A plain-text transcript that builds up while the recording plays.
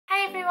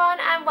everyone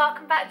and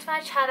welcome back to my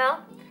channel.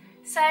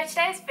 So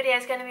today's video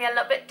is going to be a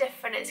little bit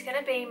different. It's going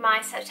to be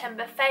my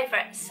September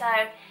favourites, so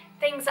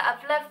things that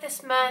I've loved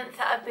this month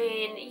that I've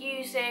been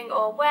using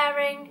or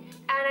wearing,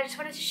 and I just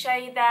wanted to show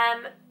you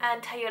them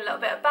and tell you a little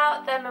bit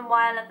about them and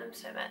why I love them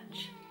so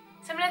much.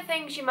 Some of the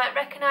things you might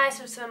recognise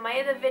from some of my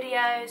other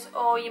videos,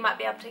 or you might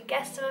be able to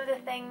guess some of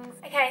the things.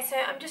 Okay, so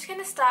I'm just going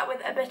to start with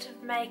a bit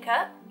of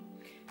makeup.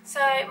 So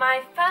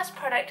my first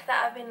product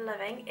that I've been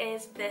loving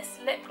is this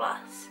lip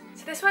gloss.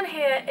 So this one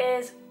here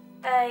is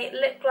a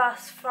lip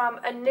gloss from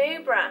a new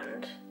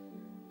brand.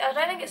 I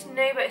don't think it's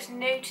new, but it's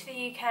new to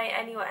the UK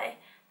anyway,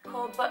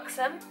 called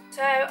Buxum.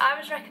 So I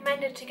was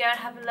recommended to go and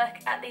have a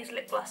look at these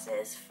lip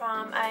glosses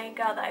from a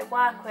girl that I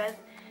work with.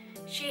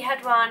 She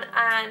had one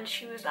and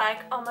she was like,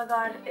 oh my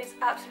god, it's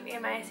absolutely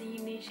amazing,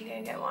 you need to go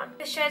and get one.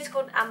 This shade's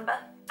called Amber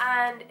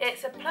and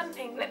it's a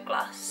plumping lip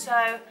gloss.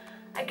 So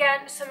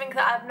again, something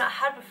that I've not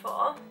had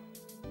before.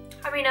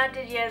 I mean, I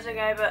did years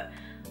ago, but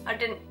I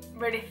didn't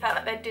really feel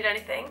like they did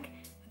anything.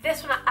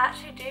 This one I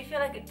actually do feel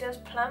like it does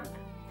plump.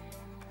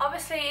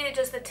 Obviously it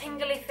does the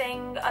tingly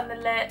thing on the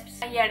lips,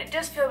 and yeah, and it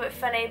does feel a bit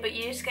funny, but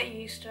you just get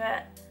used to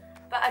it.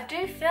 But I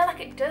do feel like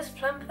it does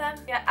plump them.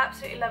 Yeah,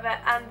 absolutely love it.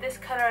 And this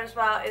colour as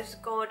well is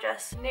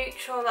gorgeous.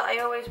 Neutral that I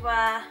always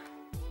wear.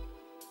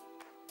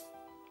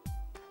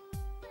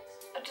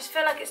 I just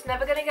feel like it's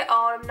never going to get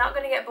old. I'm not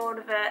going to get bored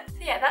of it. So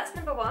yeah, that's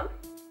number one.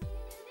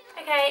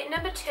 Okay,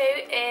 number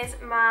two is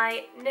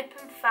my Nip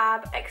and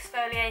Fab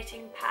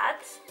exfoliating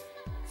pads.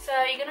 So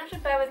you're going to have to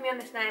bear with me on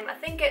this name. I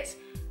think it's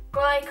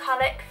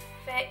Glycolic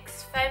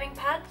Fix foaming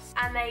pads,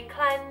 and they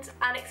cleanse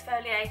and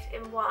exfoliate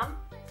in one.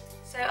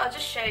 So I'll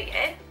just show you.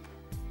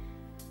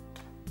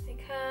 They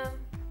come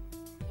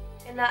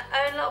in their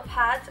own little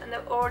pads and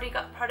they've already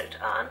got product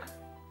on.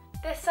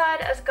 This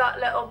side has got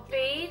little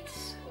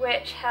beads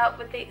which help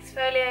with the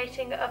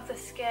exfoliating of the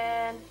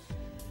skin,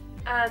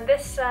 and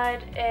this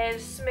side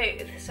is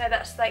smooth, so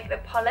that's like the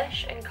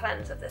polish and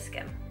cleanse of the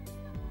skin.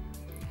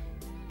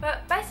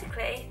 But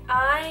basically,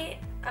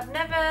 I've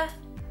never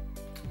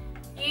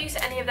used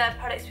any of their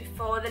products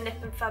before, the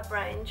Nip and Fab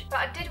range, but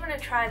I did want to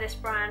try this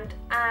brand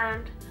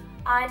and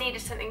I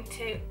needed something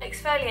to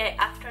exfoliate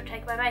after I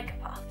take my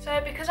makeup off.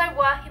 So because I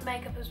work in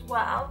makeup as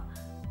well,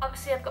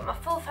 obviously I've got my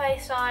full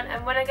face on,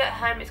 and when I get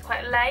home it's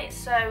quite late,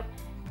 so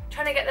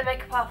trying to get the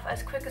makeup off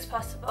as quick as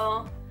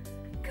possible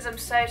because I'm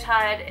so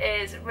tired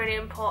is really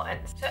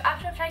important. So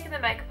after I've taken the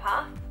makeup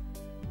off,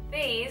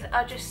 these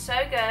are just so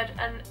good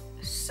and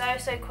so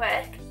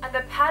quick, and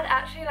the pad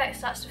actually like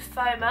starts to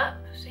foam up,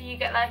 so you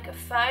get like a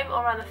foam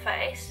all around the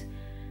face,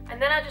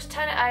 and then I just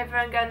turn it over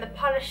and go on the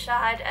polished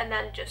side and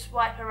then just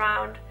wipe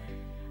around,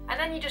 and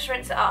then you just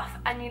rinse it off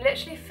and you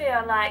literally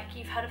feel like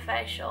you've had a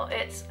facial.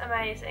 It's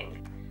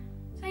amazing.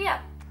 So yeah,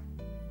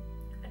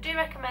 I do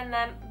recommend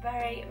them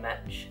very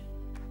much.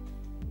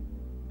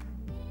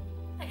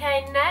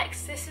 Okay,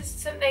 next, this is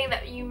something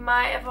that you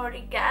might have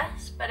already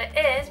guessed, but it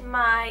is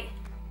my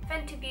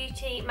Fenty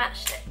Beauty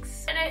Match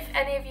stix. I don't know if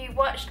any of you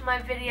watched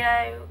my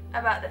video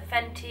about the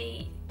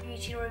Fenty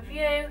Beauty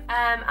review.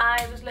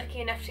 I was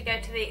lucky enough to go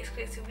to the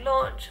exclusive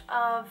launch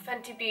of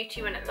Fenty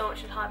Beauty when it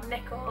launched in Harbour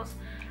Nichols,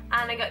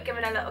 and I got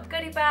given a little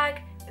goodie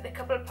bag with a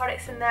couple of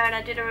products in there and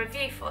I did a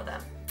review for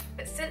them.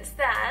 But since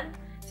then,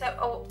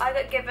 I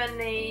got given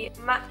the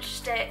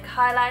matchstick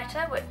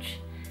highlighter, which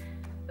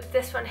with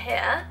this one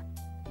here.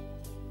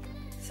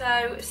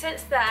 So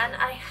since then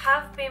I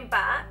have been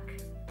back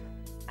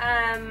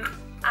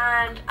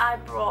and I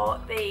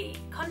brought the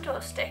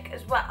contour stick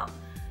as well.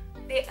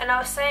 And I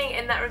was saying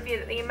in that review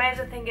that the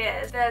amazing thing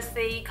is there's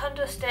the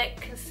contour stick,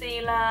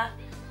 concealer,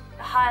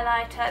 the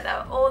highlighter,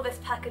 they're all this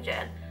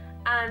packaging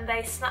and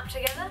they snap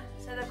together,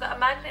 so they've got a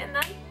magnet in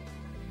them.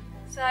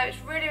 So it's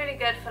really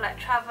good for like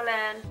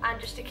travelling and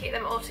just to keep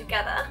them all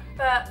together.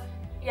 But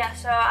yeah,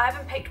 so I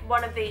haven't picked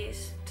one of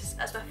these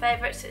as my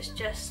favourites, it's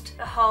just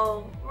the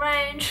whole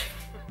range.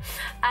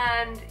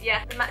 And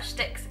yeah, the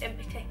matchsticks in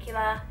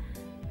particular,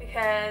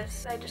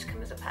 because they just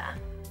come as a pair.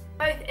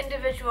 Both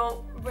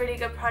individual really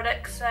good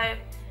products. So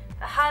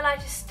the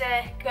highlighter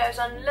stick goes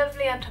on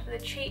lovely on top of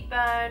the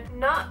cheekbone,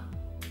 not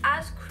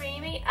as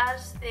creamy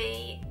as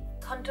the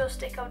contour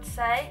stick I would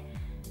say.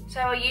 So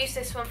I used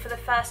this one for the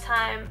first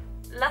time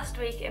last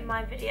week in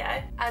my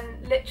video,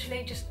 and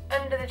literally just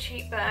under the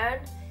cheekbone,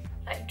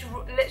 like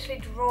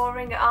literally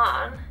drawing it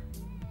on.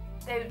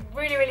 They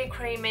were really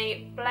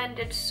creamy,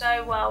 blended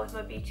so well with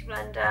my beauty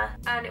blender,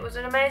 and it was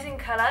an amazing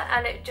colour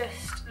and it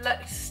just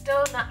looked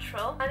still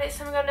natural, and it's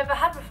something I've never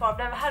had before. I've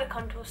never had a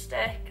contour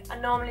stick. I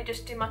normally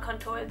just do my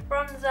contour with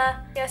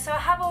bronzer. Yeah, so I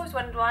have always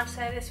wanted one,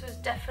 so this was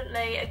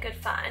definitely a good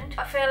find.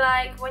 I feel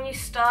like when you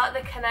start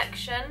the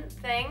connection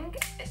thing,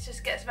 it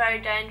just gets very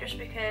dangerous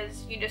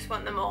because you just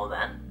want them all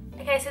then.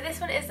 Okay, so this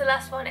one is the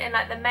last one in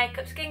like the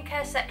makeup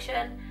skincare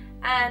section,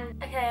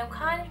 and okay, I'm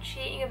kind of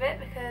cheating a bit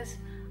because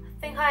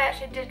I think I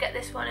actually did get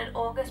this one in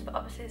August, but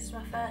obviously this is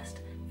my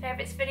first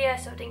favourites video,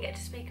 so I didn't get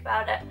to speak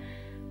about it.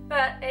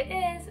 But it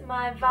is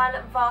my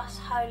Violet Voss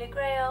Holy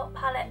Grail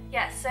palette.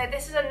 Yes, so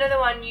this is another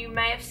one you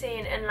may have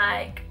seen in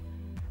like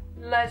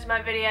loads of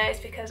my videos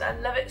because I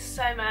love it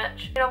so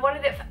much. I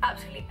wanted it for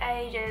absolutely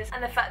ages,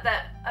 and the fact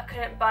that I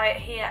couldn't buy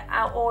it here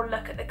or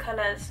look at the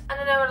colours. And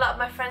I know a lot of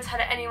my friends had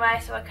it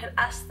anyway, so I could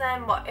ask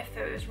them if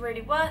it was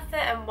really worth it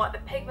and what the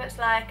pigment's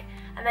like,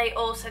 and they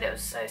all said it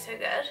was so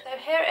good. So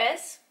here it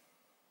is.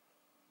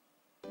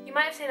 You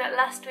might have seen it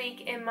last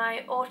week in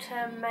my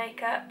autumn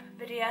makeup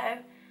video.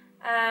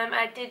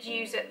 I did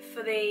use it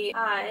for the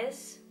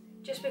eyes,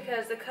 just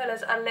because the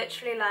colours are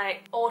literally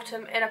like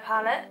autumn in a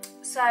palette.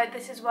 So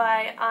this is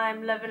why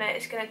I'm loving it.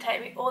 It's going to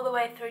take me all the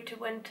way through to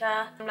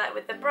winter, like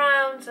with the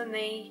browns and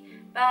the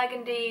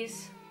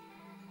burgundies.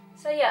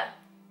 So yeah,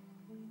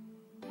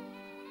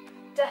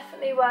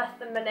 definitely worth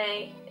the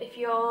money. If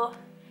you're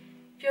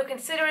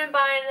considering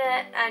buying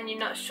it and you're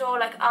not sure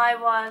like I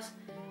was,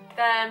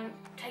 then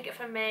take it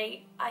from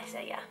me, I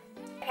say yeah.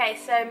 Okay,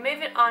 so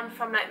moving on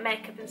from like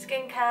makeup and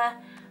skincare,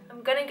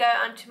 I'm going to go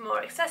on to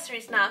more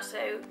accessories now,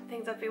 so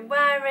things I've been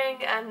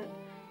wearing and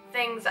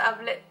things that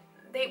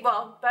I've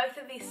well, both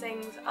of these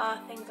things are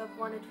things I've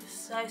wanted for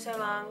so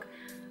long,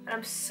 and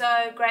I'm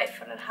so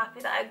grateful and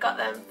happy that I got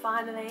them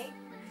finally.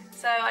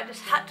 So I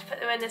just had to put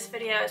them in this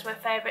video as my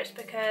favourites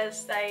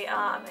because they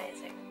are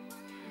amazing.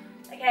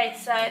 Okay,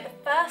 so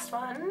the first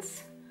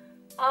ones,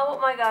 oh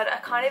my god, I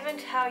can't even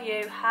tell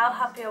you how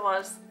happy I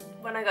was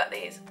when I got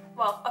these.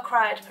 Well, I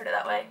cried, put it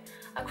that way.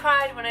 I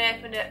cried when I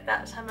opened it,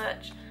 that's how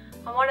much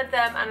I wanted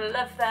them and I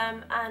love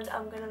them, and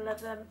I'm going to love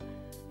them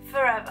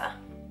forever.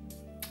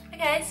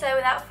 Okay, so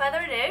without further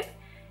ado,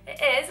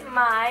 it is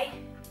my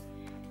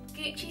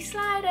Gucci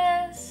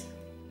sliders.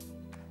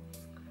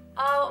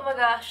 Oh my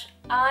gosh,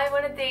 I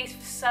wanted these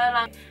for so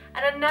long,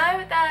 and I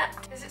know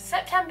that it's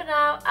September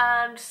now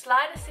and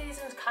slider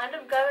season's kind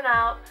of going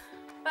out,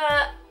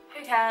 but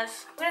who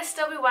cares? I'm going to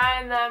still be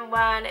wearing them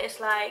when it's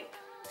like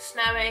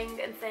snowing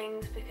and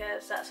things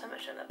because that's how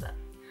much I love them.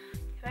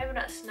 Maybe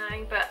not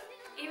snowing, but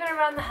even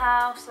around the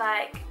house,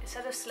 like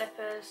instead of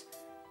slippers,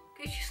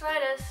 Gucci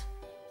sliders.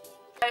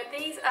 So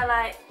these are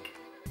like,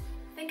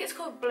 I think it's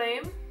called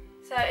Bloom.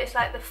 So it's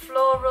like the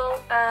floral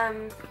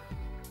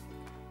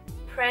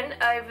print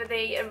over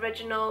the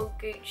original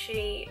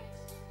Gucci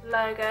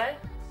logo,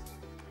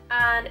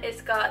 and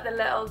it's got the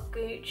little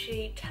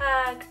Gucci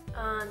tag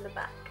on the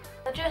back.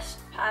 They're just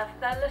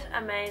perfect, they look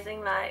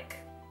amazing. Like,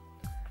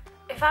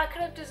 if I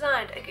could have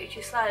designed a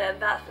Gucci slider,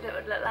 that's what it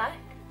would look like.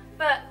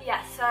 But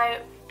yeah, so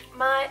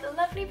my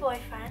lovely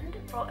boyfriend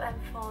brought them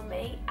for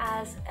me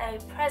as a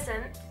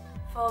present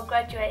for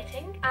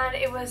graduating, and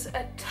it was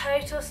a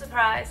total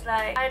surprise.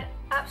 Like, I had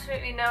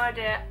absolutely no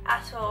idea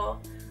at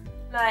all.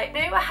 Like, I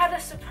knew I had a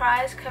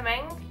surprise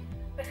coming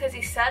because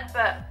he said,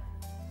 but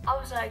I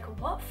was like,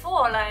 what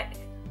for? Like,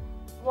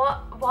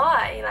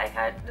 why?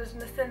 Like, there's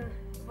nothing,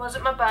 it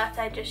wasn't my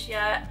birthday just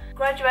yet.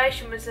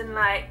 Graduation was in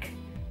like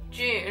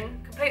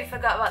June, completely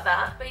forgot about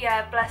that. But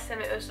yeah, bless him,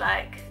 it was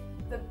like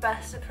the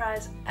best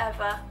surprise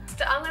ever.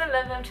 So I'm gonna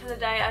love them to the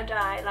day I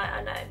die, like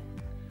I know.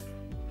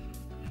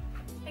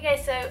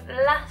 Okay, so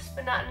last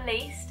but not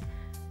least,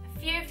 a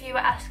few of you were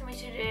asking me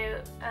to do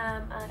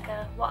like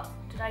a what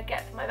did I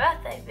get for my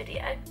birthday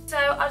video. So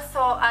I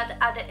thought I'd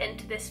add it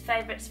into this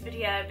favourites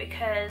video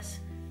because,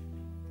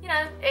 you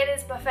know, it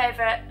is my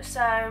favourite,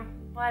 so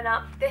why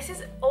not? This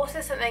is also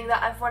something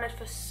that I've wanted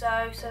for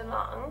so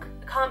long.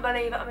 I can't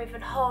believe I'm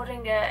even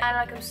holding it, and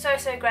like I'm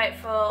so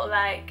grateful.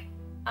 Like,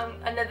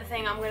 another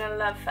thing I'm going to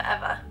love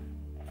forever.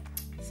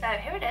 So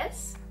here it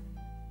is.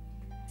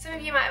 Some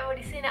of you might have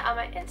already seen it on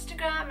my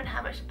Instagram and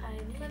how much I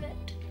love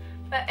it.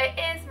 But it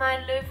is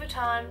my Louis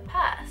Vuitton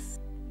purse.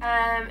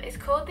 It's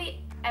called the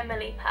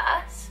Emilie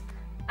purse,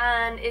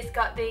 and it's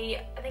got the,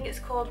 I think it's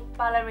called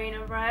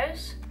Ballerine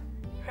rose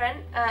print,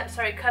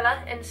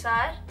 colour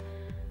inside,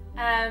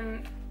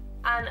 and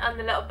on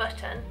the little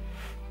button.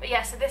 But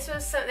yeah, so this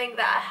was something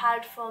that I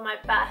had for my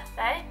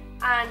birthday,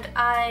 and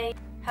I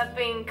have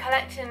been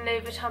collecting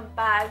Louis Vuitton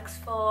bags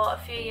for a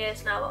few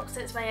years now, well,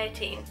 since my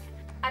 18th.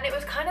 And it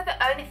was kind of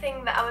the only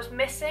thing that I was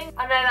missing.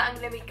 I know that I'm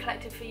going to be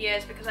collecting for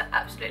years because I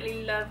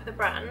absolutely love the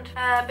brand.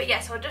 But yeah,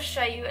 so I'll just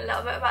show you a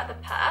little bit about the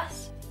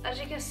purse. As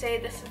you can see,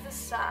 this is the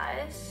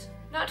size.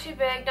 Not too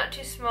big, not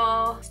too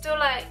small. Still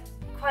like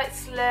quite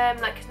slim,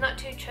 like it's not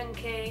too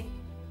chunky.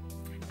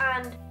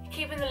 And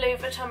keeping the Louis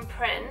Vuitton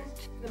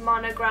print, the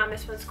monogram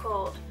this one's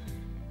called,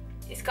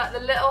 it's got the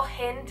little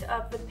hint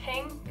of the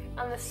pink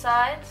on the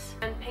sides,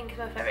 and pink is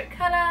my favourite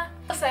colour.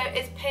 Also,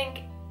 it's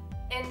pink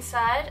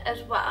inside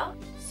as well.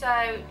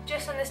 So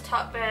just on this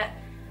top bit,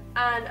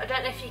 and I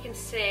don't know if you can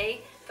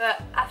see,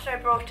 but after I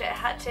brought it, I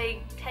had to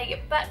take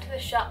it back to the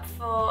shop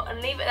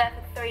and leave it there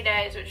for 3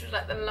 days, which was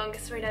like the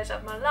longest 3 days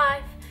of my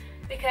life,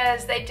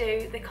 because they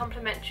do the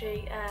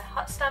complimentary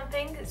hot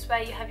stamping. It's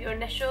where you have your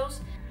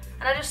initials,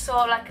 and I just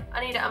thought like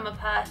I need it on my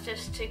purse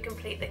just to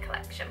complete the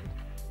collection.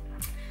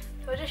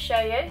 So I'll just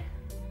show you.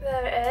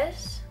 There it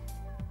is.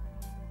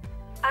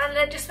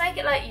 And just make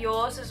it like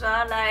yours as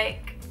well,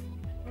 like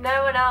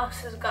no one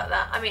else has got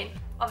that. I mean,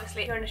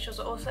 obviously your initials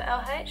are also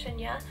LH, and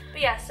yeah. But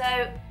yeah,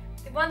 so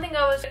the one thing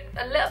I was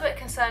a little bit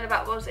concerned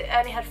about was it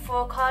only had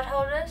 4 card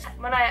holders.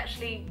 When I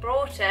actually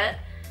brought it,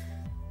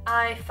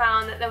 I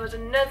found that there was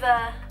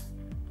another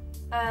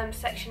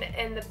section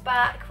in the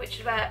back, which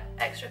is where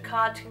extra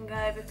cards can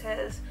go,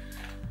 because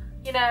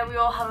you know we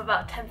all have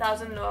about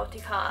 10,000 loyalty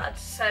cards,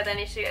 so they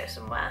need to go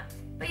somewhere.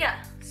 But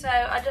yeah, so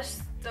I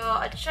just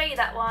thought I'd show you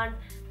that one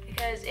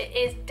because it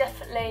is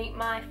definitely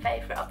my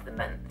favourite of the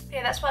month.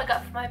 Yeah, that's what I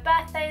got for my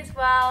birthday as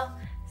well.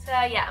 So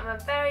yeah, I'm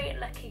a very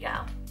lucky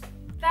girl.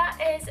 That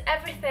is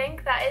everything.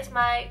 That is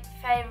my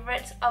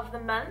favourites of the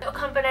month. A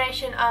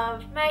combination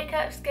of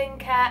makeup,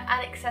 skincare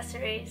and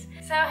accessories.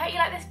 So I hope you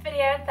like this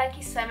video and thank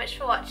you so much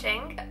for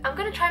watching. I'm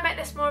going to try and make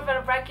this more of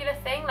a regular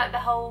thing, like the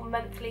whole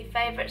monthly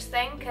favourites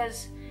thing,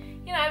 because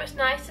you know, it's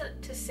nice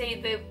to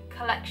see the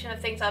collection of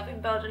things I've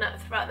been building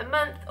up throughout the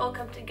month all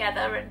come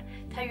together and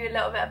tell you a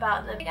little bit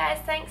about them. Hey guys,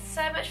 thanks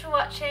so much for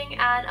watching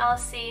and I'll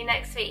see you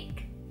next week.